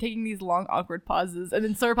and then taking these long awkward pauses and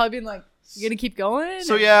then Sora probably being like, you gonna keep going?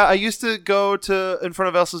 So yeah, I used to go in front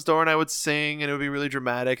of Elsa's door and I would sing and it would be really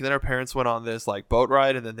dramatic. And then our parents went on this like boat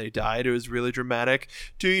ride and then they died. It was really dramatic.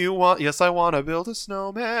 Yes, I want to build a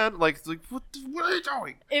snowman. Like what are you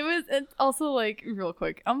doing? It's also like real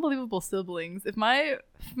quick, unbelievable siblings. If my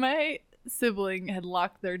sibling had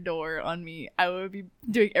locked their door on me, I would be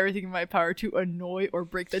doing everything in my power to annoy or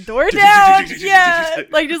break the door down. Yeah,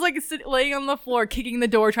 like just like laying on the floor, kicking the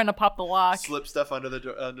door, trying to pop the lock. Slip stuff under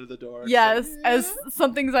the door. Yes, as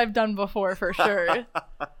some things I've done before for sure.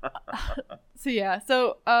 So yeah,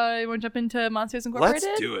 you want to jump into Monsters Incorporated?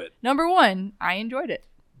 Let's do it. Number 1, I enjoyed it.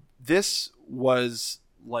 This was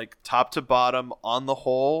like top to bottom on the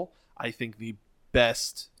whole, I think the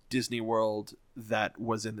best Disney World that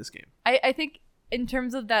was in this game. I think in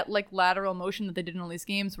terms of that like lateral motion that they did in all these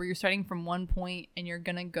games where you're starting from one point and you're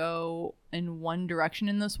gonna go in one direction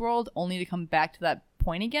in this world only to come back to that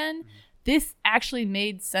point again, this actually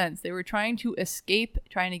made sense. They were trying to escape,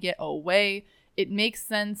 trying to get away. It makes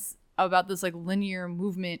sense about this like linear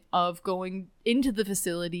movement of going into the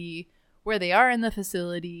facility, where they are in the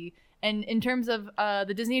facility. And in terms of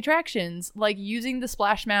the Disney attractions, like using the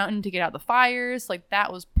Splash Mountain to get out the fires, like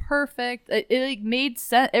that was perfect. It like made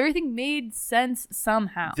sense. Everything made sense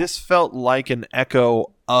somehow. This felt like an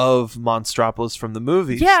echo of Monstropolis from the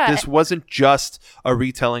movies. Yeah. This wasn't just a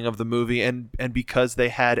retelling of the movie, and because they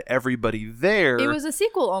had everybody there, it was a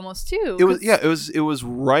sequel almost too. It was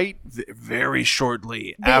right very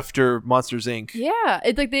shortly after Monsters Inc. Yeah,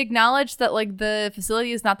 it's like they acknowledged that like the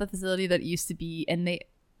facility is not the facility that it used to be, and they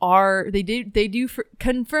do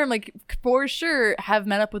confirm like for sure have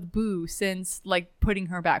met up with Boo since like putting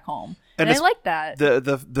her back home, and I like that.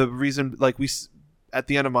 The reason, like we at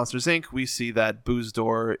the end of Monsters Inc. we see that Boo's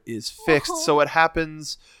door is fixed, so it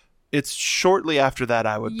happens. It's shortly after that,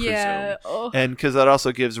 I would presume, and because that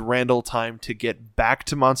also gives Randall time to get back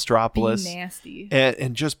to Monstropolis, be nasty,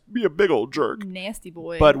 and just be a big old jerk, nasty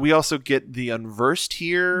boy. But we also get the Unversed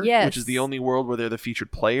here, yes, which is the only world where they're the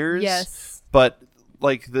featured players. Yes, but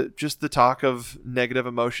like the talk of negative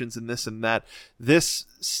emotions and this and that, this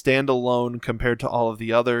standalone compared to all of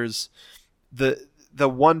the others, the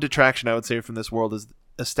one detraction I would say from this world is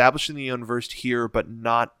establishing the Unversed here, but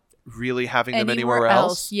not really having them anywhere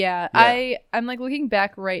else. Yeah. I'm like looking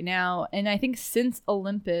back right now, and I think since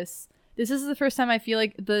Olympus, this is the first time I feel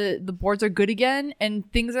like the boards are good again,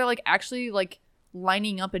 and things are like actually like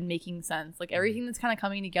lining up and making sense. Like everything that's kind of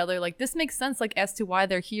coming together, like this makes sense, like as to why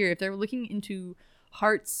they're here. If they're looking into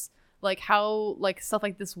hearts, like how like stuff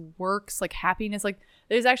like this works, like happiness, like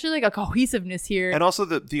there's actually like a cohesiveness here. And also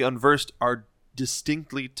the Unversed are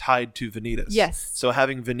distinctly tied to Vanitas. Yes. So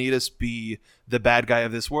having Vanitas be the bad guy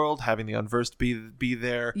of this world, having the Unversed be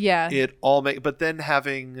there, yeah, it all but then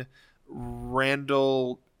having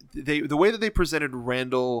Randall, the way that they presented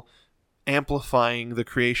Randall amplifying the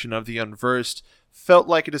creation of the Unversed felt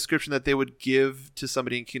like a description that they would give to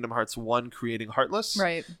somebody in Kingdom Hearts 1 creating Heartless.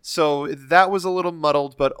 Right. So that was a little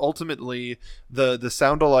muddled, but ultimately the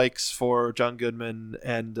sound-alikes for John Goodman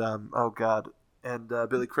and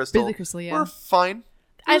Billy Crystal, yeah, were fine.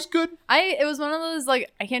 It was good. It was one of those,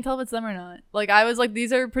 like, I can't tell if it's them or not. Like, I was like,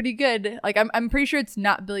 these are pretty good. Like, I'm pretty sure it's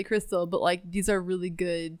not Billy Crystal, but like these are really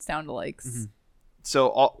good sound-alikes. Mm-hmm. So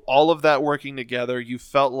all of that working together, you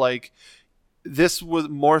felt like this was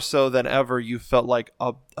more so than ever. You felt like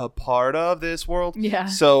a part of this world. Yeah.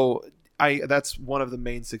 So that's one of the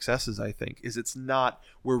main successes, I think, is it's not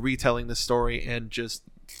we're retelling the story and just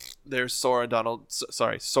there's Sora, Donald,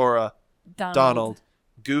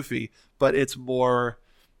 Goofy, but it's more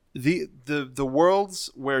the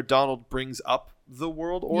worlds where Donald brings up the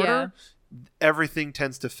world order. Yeah. Everything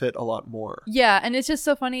tends to fit a lot more. Yeah, and it's just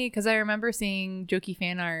so funny because I remember seeing jokey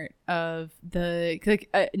fan art of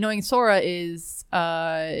knowing Sora is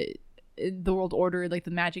the world order, like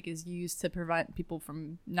the magic is used to prevent people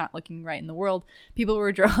from not looking right in the world. People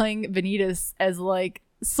were drawing Vanitas as like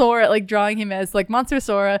Sora, like drawing him as like Monster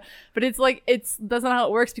Sora, but it's like that's not how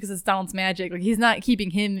it works because it's Donald's magic. Like he's not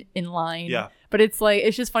keeping him in line. Yeah. But it's like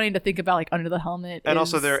it's just funny to think about like under the helmet. And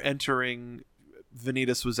also they're entering.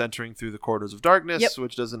 Vanitas was entering through the corridors of darkness, yep.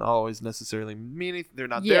 which doesn't always necessarily mean anything. They're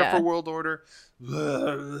not there for world order.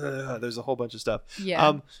 There's a whole bunch of stuff.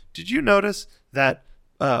 Yeah. Did you notice that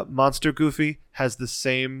Monster Goofy has the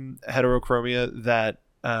same heterochromia that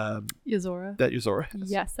Yozora? That Yozora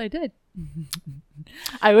has? Yes, I did.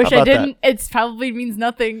 I wish I didn't. It probably means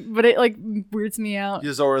nothing, but it like weirds me out.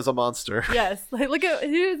 Yozora is a monster. Yes. Like look at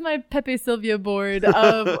here's my Pepe Sylvia board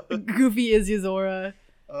of Goofy is Yozora.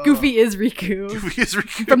 Goofy is Riku. Goofy is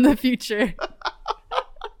Riku. From the future.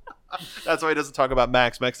 That's why he doesn't talk about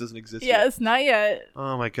Max. Max doesn't exist Yes, yet. not yet.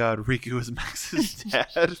 Oh my god, Riku is Max's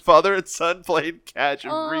dad. Father and son playing catch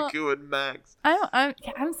and Riku and Max.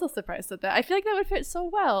 I'm still surprised at that. I feel like that would fit so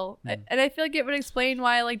well. And I feel like it would explain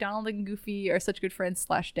why like Donald and Goofy are such good friends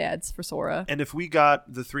 / dads for Sora. And if we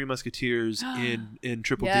got the Three Musketeers in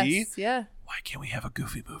Triple D, yeah. Why can't we have a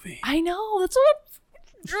Goofy movie? I know. That's what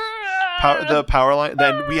the Powerline.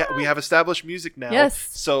 Then we have established music now. Yes.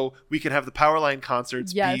 So we can have the Powerline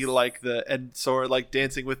concerts be like and Sora like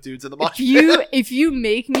dancing with dudes in the mosh pit. If you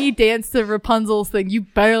make me dance to Rapunzel's thing, you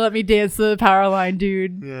better let me dance to the Powerline,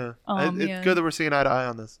 dude. Yeah. It's good that we're seeing eye to eye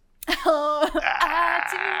on this.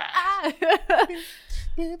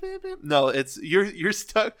 No, it's you're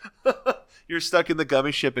stuck. You're stuck in the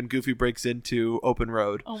gummy ship and Goofy breaks into open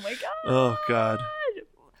road. Oh my god. Oh god.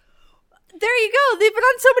 There you go. They've been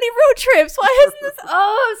on so many road trips. Why isn't this?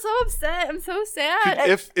 Oh, I'm so upset. I'm so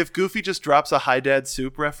sad. If Goofy just drops a Hi Dad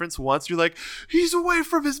Soup reference once, you're like, he's away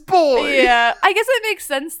from his boy. Yeah, I guess that makes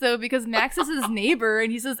sense though because Max is his neighbor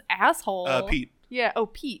and he's his asshole. Pete. Yeah. Oh,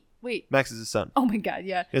 Pete. Wait. Max is his son. Oh my god.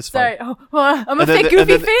 Yeah. It's Sorry. fine. I'm a fake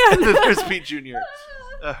Goofy fan. And then there's Pete Jr.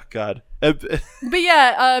 Oh god. But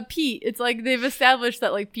yeah, Pete. It's like they've established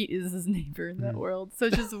that like Pete is his neighbor in that world. So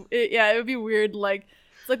it's just it would be weird like.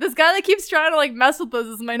 It's like this guy that keeps trying to like mess with us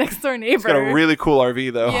is my next door neighbor. He's got a really cool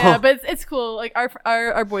RV though. Yeah, but it's cool. Like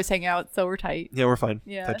our boys hang out, so we're tight. Yeah, we're fine.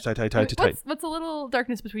 Yeah, tight. What's a little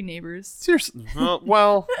darkness between neighbors? Seriously.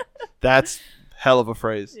 Well, that's hell of a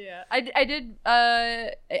phrase. Yeah, I did.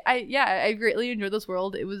 I greatly enjoyed this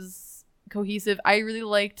world. It was cohesive. I really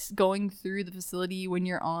liked going through the facility when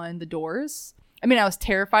you're on the doors. I mean, I was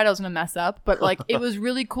terrified I was gonna mess up, but like it was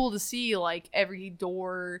really cool to see like every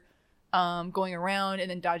door. Going around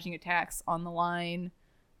and then dodging attacks on the line.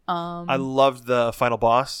 I loved the final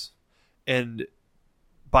boss, and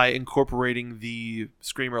by incorporating the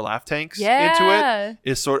screamer laugh tanks into it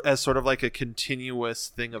is sort of like a continuous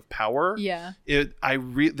thing of power. Yeah,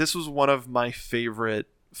 this was one of my favorite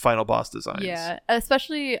final boss designs. Yeah,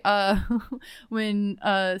 especially when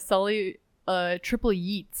Sully triple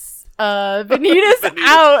yeets. Vanitas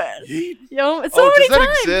out. You know, so many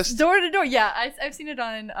times. Exist? Door to door. Yeah, I've seen it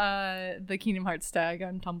on the Kingdom Hearts tag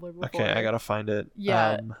on Tumblr before. Okay, I gotta find it.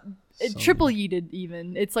 Yeah, triple yeeted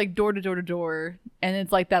even. It's like door to door to door, and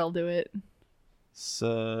it's like that'll do it.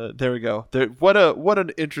 So there we go. What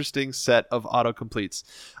an interesting set of autocompletes.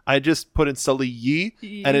 I just put in Sully Yee,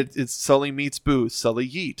 and it's Sully meets Boo, Sully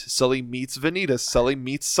Yeet, Sully meets Vanitas, Sully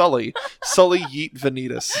meets Sully, Sully Yeet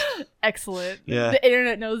Vanitas. Excellent. Yeah. The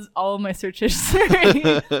internet knows all of my search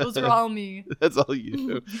history. Those are all me. That's all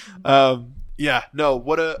you. Yeah. No.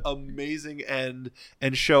 What a amazing end,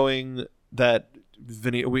 and showing that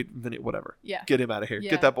Vinny, whatever. Yeah. Get him out of here.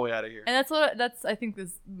 Yeah. Get that boy out of here. And that's I think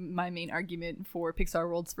this my main argument for Pixar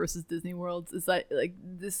worlds versus Disney worlds is that like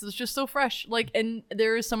this is just so fresh. Like, and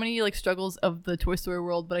there are so many like struggles of the Toy Story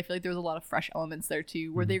world, but I feel like there was a lot of fresh elements there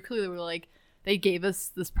too, where they clearly were like, they gave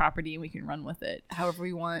us this property and we can run with it however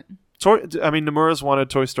we want. Nomura's wanted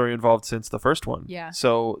Toy Story involved since the first one. Yeah.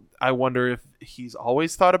 So I wonder if he's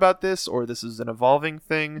always thought about this or this is an evolving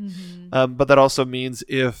thing. But that also means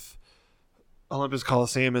if Olympus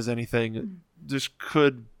Coliseum is anything, this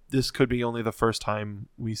could be only the first time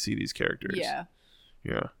we see these characters. Yeah.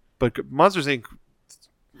 Yeah. But Monsters Inc.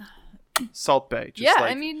 Salt Bay. Just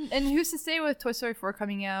I mean, and who's to say with Toy Story 4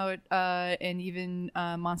 coming out, and even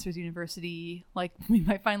Monsters University, like we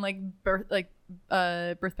might find like Birth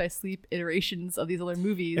by Sleep iterations of these other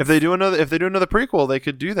movies. If they do another prequel, they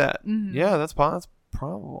could do that. Yeah, that's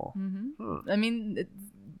probable. I mean,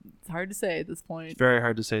 it's hard to say at this point. It's very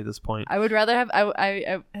hard to say at this point. I would rather have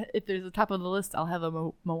I if there's a top of the list, I'll have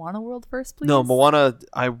a Moana world first, please. No, Moana,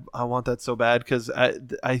 I want that so bad because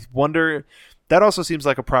I wonder. That also seems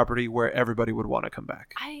like a property where everybody would want to come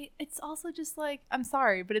back. It's also just like, I'm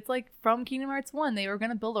sorry, but it's like from Kingdom Hearts 1, they were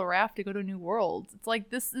going to build a raft to go to a new world. It's like,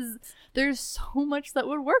 there's so much that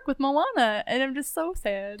would work with Moana, and I'm just so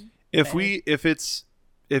sad. If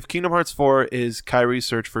Kingdom Hearts 4 is Kyrie's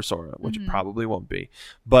search for Sora, which it probably won't be,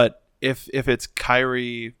 but if it's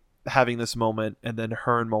Kyrie having this moment and then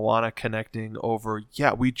her and Moana connecting over,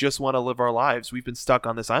 we just want to live our lives. We've been stuck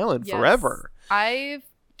on this island forever. I've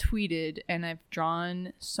tweeted and I've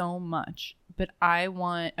drawn so much, but I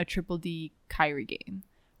want a Triple D Kyrie game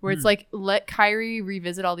where it's like, let Kyrie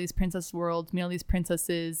revisit all these princess worlds, meet all these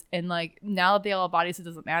princesses, and like now that they all have bodies, it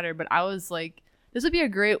doesn't matter. But I was like, this would be a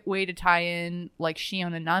great way to tie in like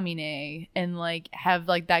Shion and Namine and like have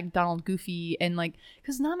like that Donald Goofy, and like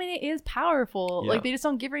because Namine is powerful, like they just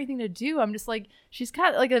don't give her anything to do. I'm just like, she's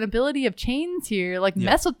got like an ability of chains here, like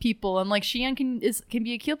mess with people, and like Shion can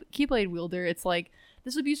be a Keyblade wielder. It's like,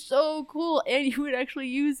 this would be so cool, and you would actually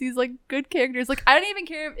use these like good characters. Like, I don't even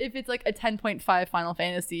care if it's like a 10.5 Final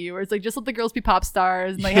Fantasy, where it's like just let the girls be pop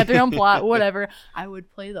stars and like have their own plot, whatever. I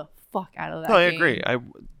would play the fuck out of that. No, I agree.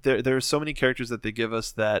 There are so many characters that they give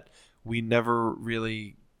us that we never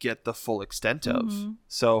really get the full extent of.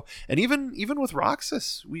 So, and even with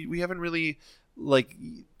Roxas, we haven't really like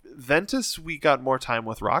Ventus. We got more time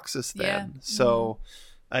with Roxas then. So,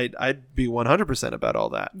 I'd be 100% about all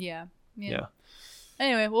that. Yeah.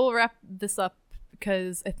 Anyway, we'll wrap this up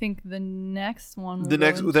because I think the next one.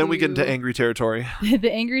 Then we get into angry territory.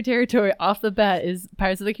 The angry territory off the bat is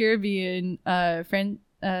Pirates of the Caribbean,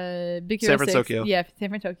 Big Hero 6. Tokyo. Yeah,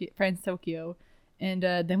 France Tokyo, and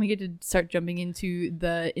then we get to start jumping into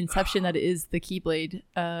the Inception that is the Keyblade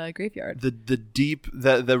graveyard. The deep,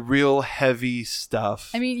 the real heavy stuff.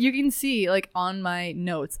 I mean, you can see like on my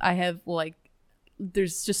notes, I have like.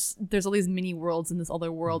 There's all these mini worlds in this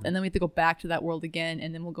other world, and then we have to go back to that world again,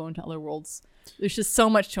 and then we'll go into other worlds. There's just so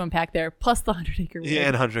much to unpack there, plus the 100 Acre Wood. Yeah,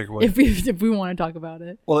 and 100 Acre Wood. If we want to talk about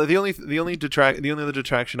it. Well, the only other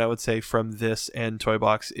detraction I would say from this and Toy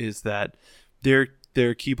Box is that their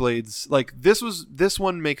Keyblades, like this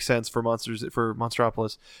one makes sense for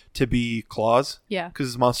Monstropolis to be claws. Yeah. Because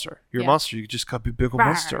it's monster. You're a monster. You just got to be big old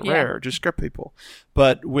monster. Rare. Just scare people.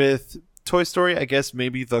 But with Toy Story, I guess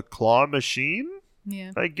maybe the claw machine.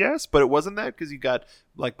 Yeah, I guess, but it wasn't that because you got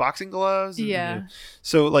like boxing gloves.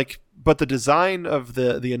 So like, but the design of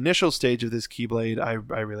the initial stage of this Keyblade, I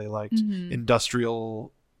really liked.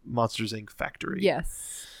 Industrial Monsters Inc. factory.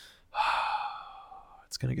 Yes.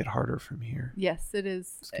 It's gonna get harder from here. Yes, it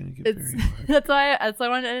is. It's gonna get very hard. That's why I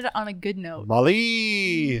wanted to end it on a good note.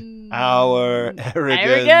 Molly, our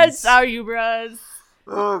arrogance, our hubris.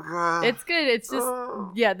 Oh god, it's good. It's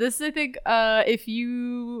just this. I think if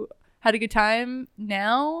you had a good time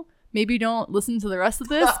now, maybe don't listen to the rest of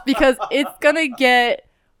this because it's gonna get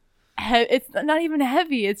it's not even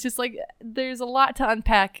heavy. It's just like there's a lot to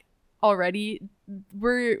unpack already.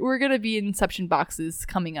 We're gonna be in Inception boxes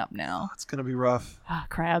coming up now. It's gonna be rough.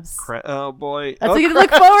 Crabs. Oh boy, that's what you look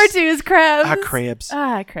forward to is crabs. Crabs.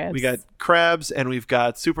 We got crabs, and we've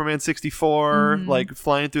got Superman 64 like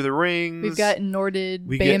flying through the rings. We've got Norded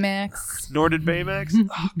Baymax.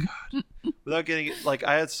 Oh god. Without getting it, like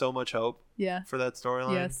I had so much hope for that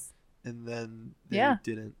storyline. Yes. And then they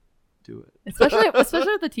didn't do it. Especially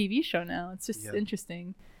with the TV show now. It's just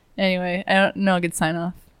interesting. Anyway, I don't know a good sign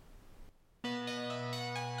off.